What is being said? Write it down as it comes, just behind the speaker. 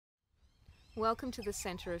Welcome to the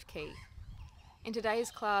Center of Ki. In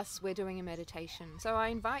today's class, we're doing a meditation, so I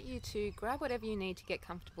invite you to grab whatever you need to get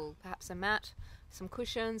comfortable, perhaps a mat, some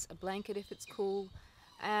cushions, a blanket if it's cool,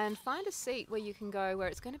 and find a seat where you can go where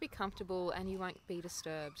it's going to be comfortable and you won't be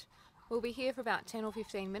disturbed. We'll be here for about 10 or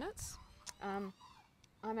 15 minutes. I'm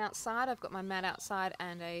outside, I've got my mat outside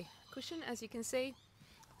and a cushion, as you can see.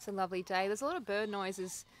 It's a lovely day. There's a lot of bird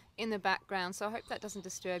noises in the background, so I hope that doesn't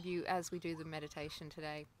disturb you as we do the meditation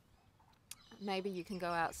today. Maybe you can go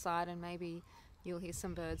outside and maybe you'll hear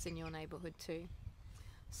some birds in your neighborhood too.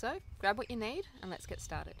 So grab what you need and let's get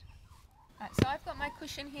started. Alright, so I've got my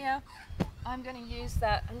cushion here. I'm going to use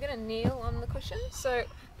that. I'm going to kneel on the cushion. So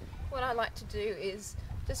what I like to do is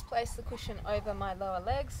just place the cushion over my lower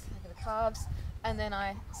legs, over the calves, and then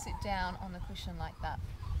I sit down on the cushion like that.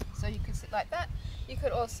 So you could sit like that. You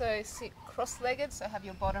could also sit cross-legged, so have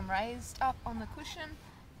your bottom raised up on the cushion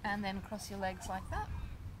and then cross your legs like that,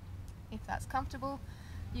 if that's comfortable.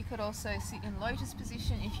 You could also sit in lotus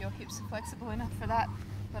position if your hips are flexible enough for that,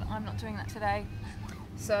 but I'm not doing that today.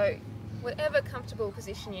 So whatever comfortable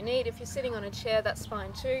position you need. If you're sitting on a chair, that's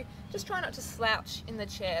fine too. Just try not to slouch in the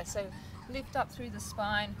chair, so lift up through the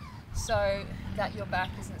spine so that your back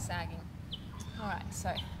isn't sagging. Alright,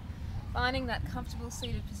 so finding that comfortable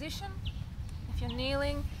seated position. If you're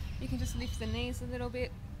kneeling, you can just lift the knees a little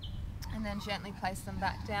bit and then gently place them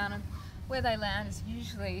back down, and where they land is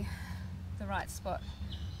usually the right spot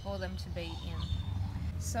for them to be in.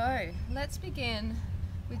 So let's begin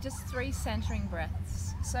with just 3 centering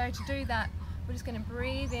breaths. So to do that, we're just going to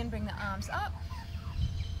breathe in, bring the arms up,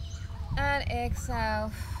 and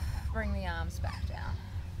exhale, bring the arms back down.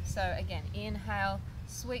 So again, inhale,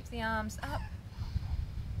 sweep the arms up,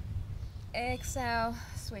 exhale,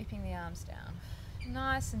 sweeping the arms down.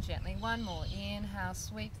 Nice and gently. One more. Inhale,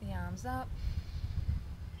 sweep the arms up,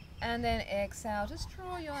 and then exhale, just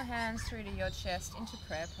draw your hands through to your chest into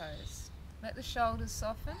prayer pose. Let the shoulders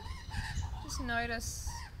soften. Just notice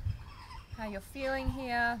how you're feeling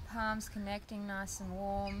here. Palms connecting nice and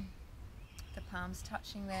warm. The palms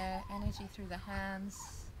touching there, energy through the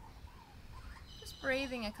hands. Just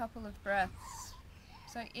breathing a couple of breaths.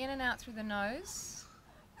 So in and out through the nose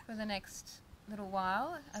for the next little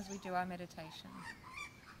while as we do our meditation.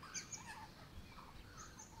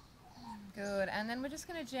 Good, and then we're just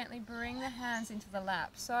going to gently bring the hands into the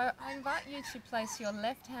lap. So I invite you to place your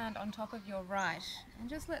left hand on top of your right and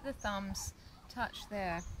just let the thumbs touch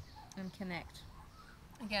there and connect.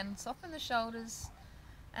 Again, soften the shoulders,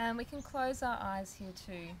 and we can close our eyes here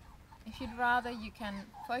too. If you'd rather, you can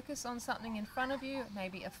focus on something in front of you,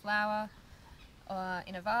 maybe a flower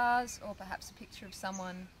in a vase, or perhaps a picture of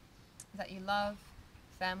someone that you love,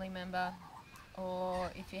 family member,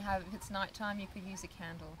 or if it's nighttime, you could use a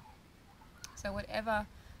candle. So whatever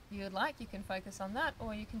you would like, you can focus on that,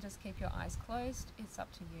 or you can just keep your eyes closed. It's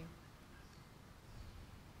up to you.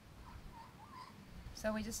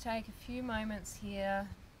 So we just take a few moments here,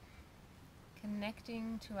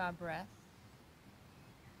 connecting to our breath.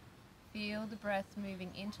 Feel the breath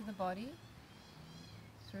moving into the body,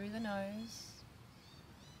 through the nose,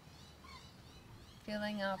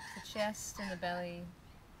 filling up the chest and the belly,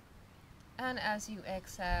 and as you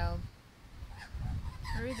exhale,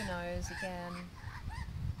 through the nose again,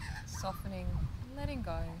 softening, letting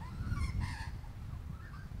go.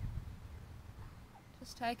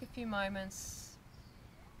 Just take a few moments,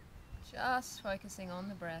 just focusing on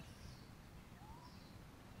the breath,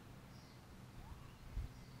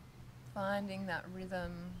 finding that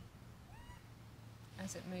rhythm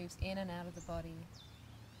as it moves in and out of the body.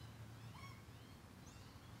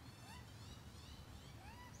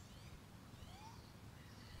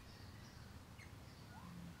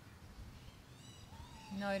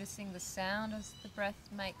 Noticing the sound as the breath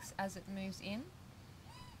makes as it moves in,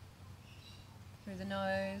 through the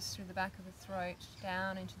nose, through the back of the throat,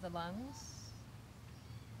 down into the lungs.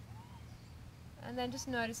 And then just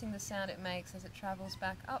noticing the sound it makes as it travels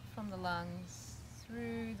back up from the lungs,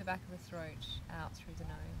 through the back of the throat, out through the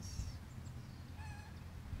nose.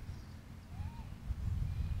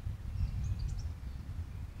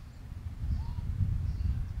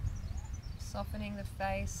 Softening the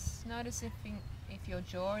face. Notice if your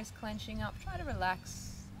jaw is clenching up, try to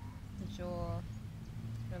relax the jaw,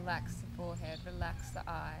 relax the forehead, relax the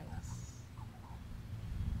eyes.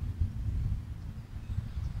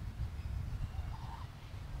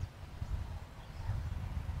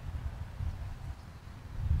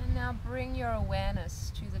 And now bring your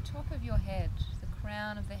awareness to the top of your head, the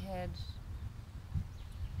crown of the head,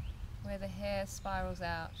 where the hair spirals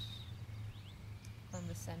out from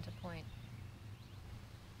the center point.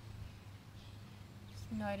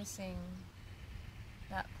 Noticing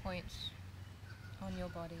that point on your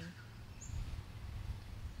body.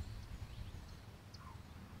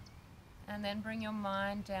 And then bring your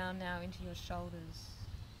mind down now into your shoulders.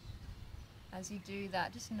 As you do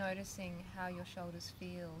that, just noticing how your shoulders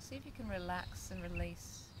feel. See if you can relax and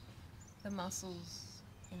release the muscles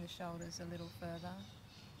in the shoulders a little further.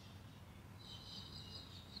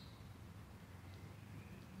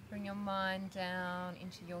 Bring your mind down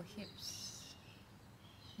into your hips,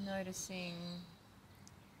 noticing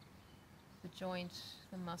the joint,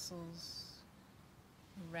 the muscles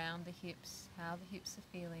around the hips, how the hips are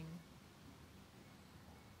feeling.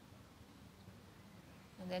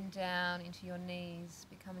 And then down into your knees,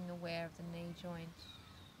 becoming aware of the knee joint.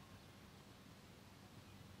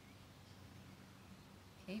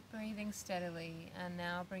 Keep breathing steadily, and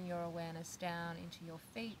now bring your awareness down into your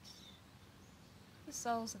feet, the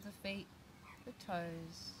soles of the feet, the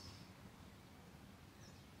toes.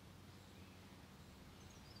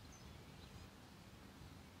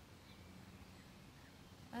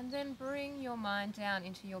 And then bring your mind down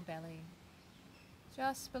into your belly,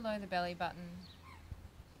 just below the belly button.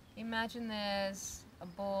 Imagine there's a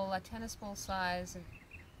ball, a tennis ball size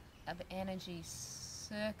of energy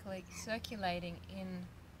circulating in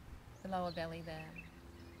the lower belly there.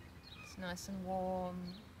 It's nice and warm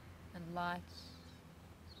and light.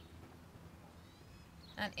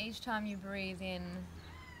 And each time you breathe in,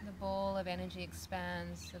 the ball of energy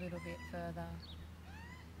expands a little bit further.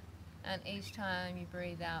 And each time you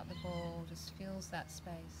breathe out, the ball just fills that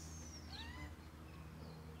space.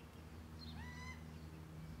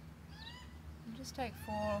 Just take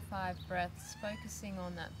 4 or 5 breaths, focusing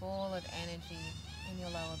on that ball of energy in your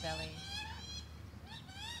lower belly.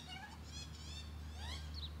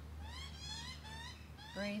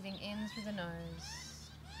 Breathing in through the nose,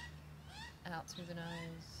 out through the nose.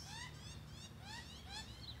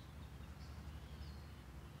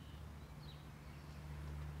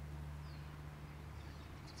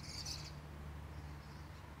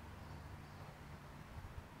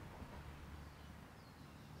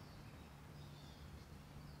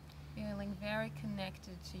 Feeling very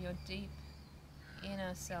connected to your deep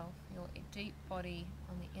inner self, your deep body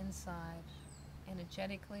on the inside,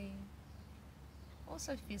 energetically,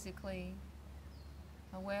 also physically,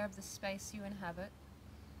 aware of the space you inhabit.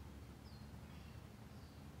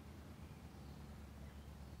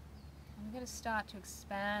 And we're going to start to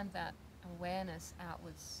expand that awareness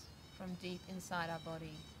outwards from deep inside our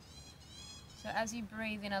body. So as you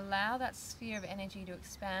breathe in, allow that sphere of energy to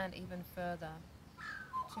expand even further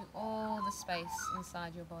to all the space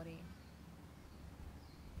inside your body.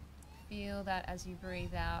 Feel that as you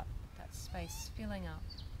breathe out, that space filling up.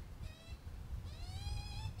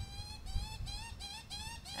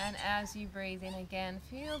 And as you breathe in again,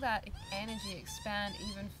 feel that energy expand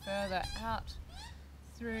even further out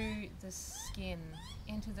through the skin,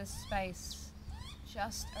 into the space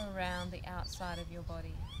just around the outside of your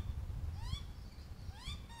body.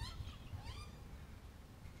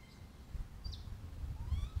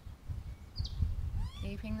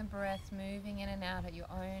 Keeping the breath moving in and out at your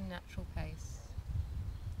own natural pace.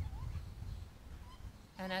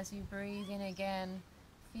 And as you breathe in again,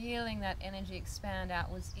 feeling that energy expand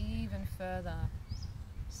outwards even further,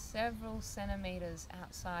 several centimeters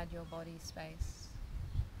outside your body space.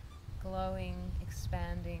 Glowing,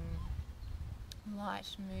 expanding,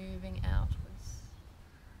 light moving outwards.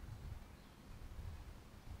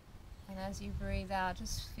 And as you breathe out,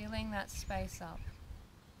 just filling that space up.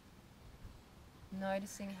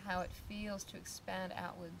 Noticing how it feels to expand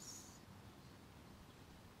outwards.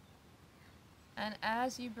 And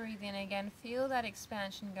as you breathe in again, feel that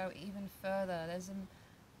expansion go even further. There's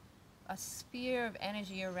a sphere of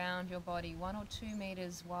energy around your body, 1 or 2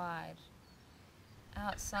 meters wide,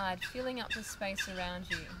 outside, filling up the space around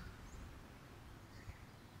you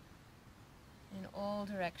in all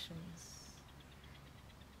directions.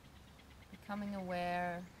 Becoming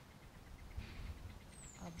aware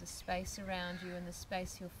of the space around you and the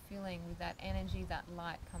space you're filling with that energy, that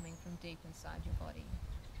light coming from deep inside your body.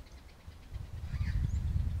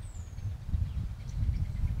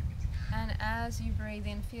 And as you breathe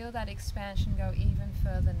in, feel that expansion go even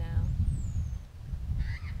further now.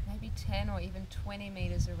 Maybe 10 or even 20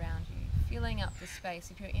 meters around you, filling up the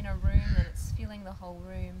space. If you're in a room, then it's filling the whole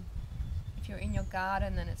room. If you're in your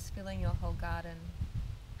garden, then it's filling your whole garden.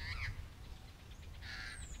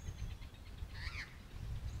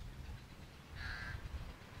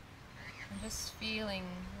 Just feeling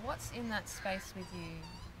what's in that space with you.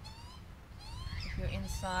 If you're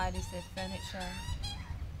inside, is there furniture,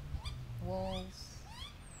 walls?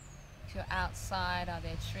 If you're outside, are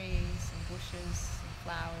there trees and bushes and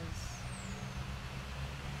flowers?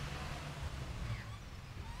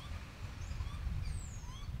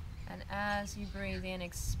 And as you breathe in,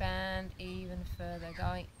 expand even further,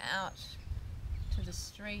 going out to the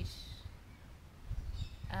street,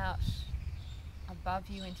 out above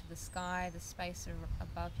you into the sky, the space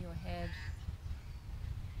above your head.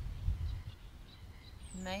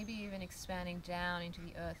 Maybe even expanding down into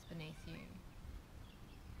the earth beneath you,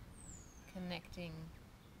 connecting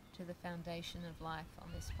to the foundation of life on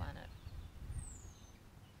this planet.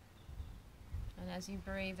 And as you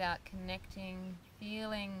breathe out, connecting,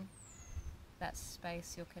 feeling that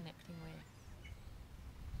space you're connecting with.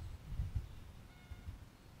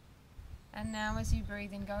 And now as you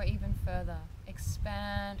breathe in, go even further.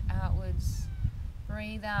 Expand outwards.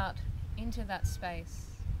 Breathe out into that space.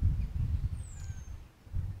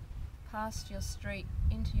 Past your street,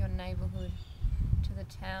 into your neighborhood, to the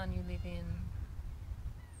town you live in,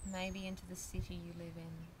 maybe into the city you live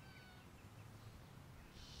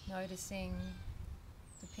in. Noticing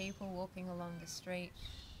the people walking along the street,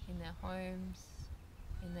 in their homes,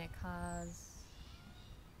 in their cars.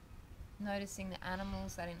 Noticing the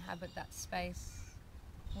animals that inhabit that space,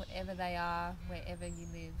 whatever they are, wherever you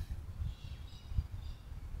live.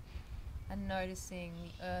 And noticing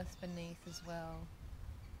the earth beneath as well,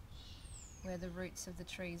 where the roots of the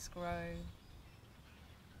trees grow.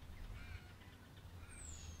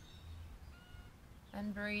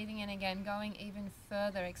 And breathing in again, going even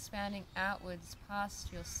further, expanding outwards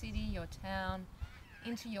past your city, your town,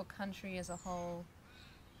 into your country as a whole.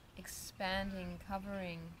 Expanding,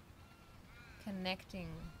 covering, connecting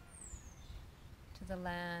to the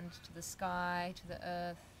land, to the sky, to the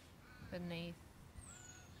earth beneath.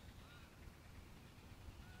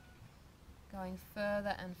 Going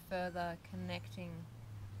further and further, connecting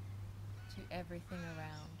to everything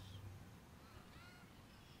around.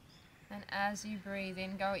 And as you breathe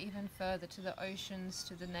in, go even further to the oceans,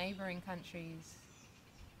 to the neighboring countries,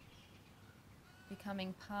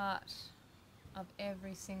 becoming part of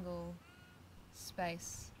every single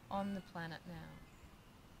space on the planet now.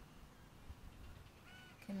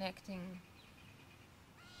 Connecting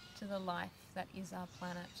to the life that is our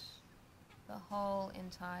planet, the whole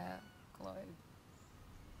entire globe.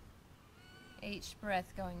 Each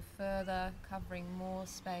breath going further, covering more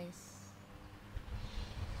space.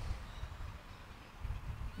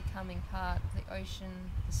 Becoming part of the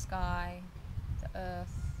ocean, the sky, the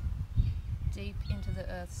earth, deep into the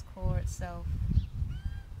earth's core itself.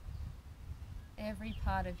 Every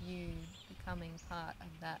part of you becoming part of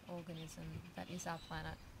that organism that is our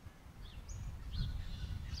planet.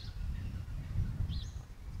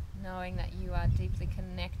 Knowing that you are deeply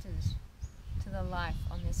connected to the life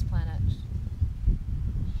on this planet.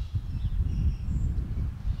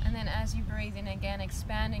 And then as you breathe in again,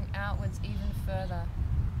 expanding outwards even further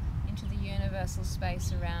into the universal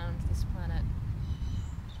space around this planet.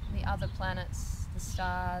 The other planets, the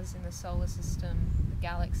stars in the solar system, the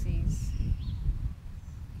galaxies.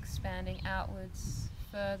 Expanding outwards,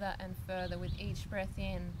 further and further. With each breath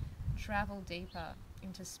in, travel deeper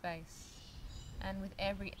into space. And with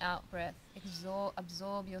every out-breath,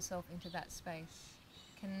 absorb yourself into that space.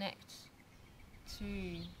 Connect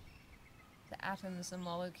to the atoms, the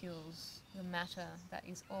molecules, the matter that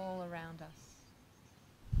is all around us.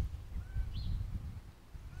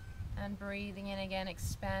 And breathing in again,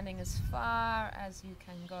 expanding as far as you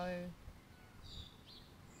can go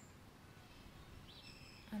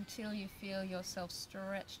until you feel yourself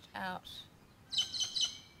stretched out,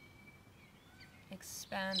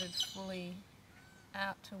 expanded fully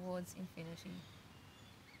out towards infinity.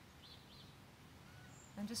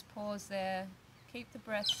 And just pause there, keep the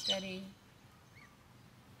breath steady.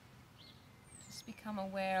 Just become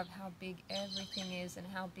aware of how big everything is and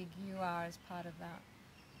how big you are as part of that.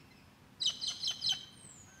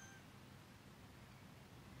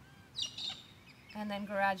 And then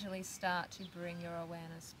gradually start to bring your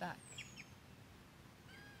awareness back.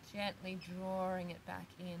 Gently drawing it back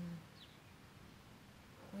in.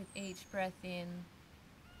 With each breath in,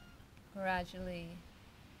 gradually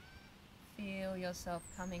feel yourself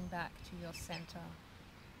coming back to your center.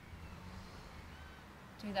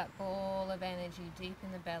 To that ball of energy deep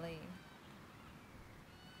in the belly.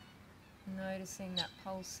 Noticing that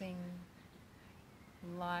pulsing,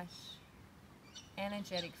 light,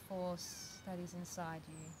 energetic force that is inside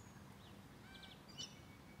you.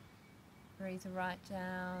 Breathe right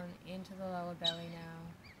down into the lower belly now.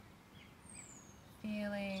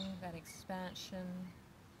 Feeling that expansion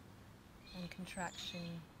and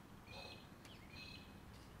contraction.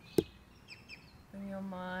 Bring your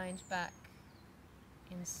mind back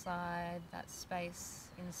inside that space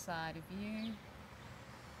inside of you.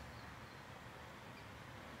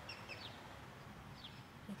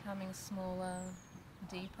 Becoming smaller,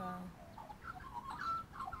 deeper,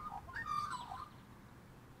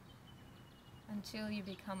 until you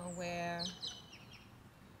become aware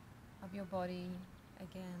of your body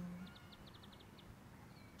again,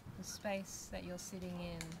 the space that you're sitting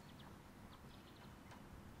in.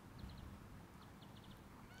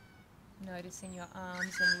 Noticing your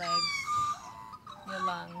arms and legs, your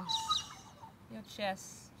lungs, your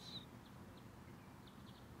chest.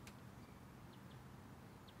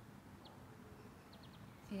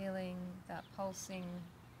 Feeling that pulsing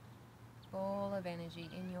ball of energy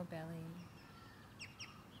in your belly.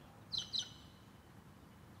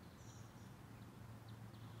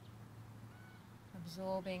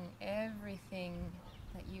 Absorbing everything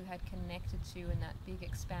that you had connected to in that big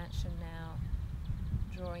expansion now,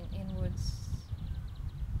 drawing inwards,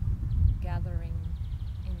 gathering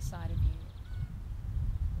inside of you.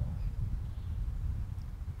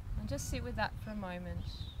 And just sit with that for a moment,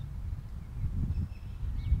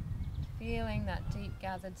 feeling that deep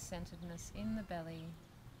gathered centeredness in the belly,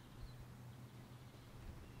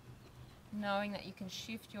 knowing that you can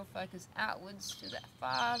shift your focus outwards to the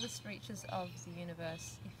farthest reaches of the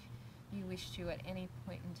universe if you wish to at any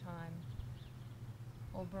point in time,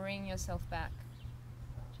 or bring yourself back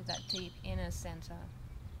to that deep inner center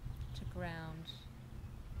to ground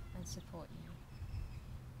and support you.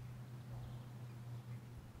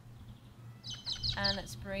 And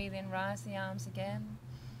let's breathe in, rise the arms again.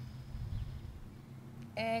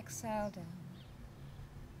 Exhale down.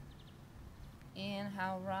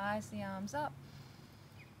 Inhale, rise the arms up.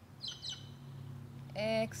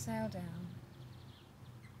 Exhale down.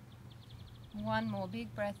 One more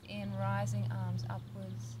big breath in, rising arms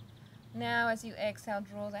upwards. Now as you exhale,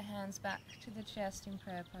 draw the hands back to the chest in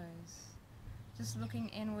prayer pose. Just looking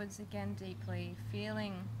inwards again deeply,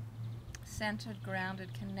 feeling centered,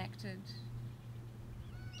 grounded, connected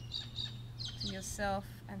to yourself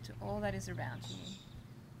and to all that is around you.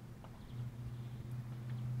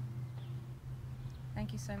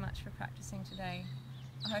 Thank you so much for practicing today.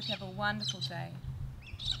 I hope you have a wonderful day.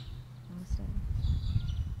 Namaste.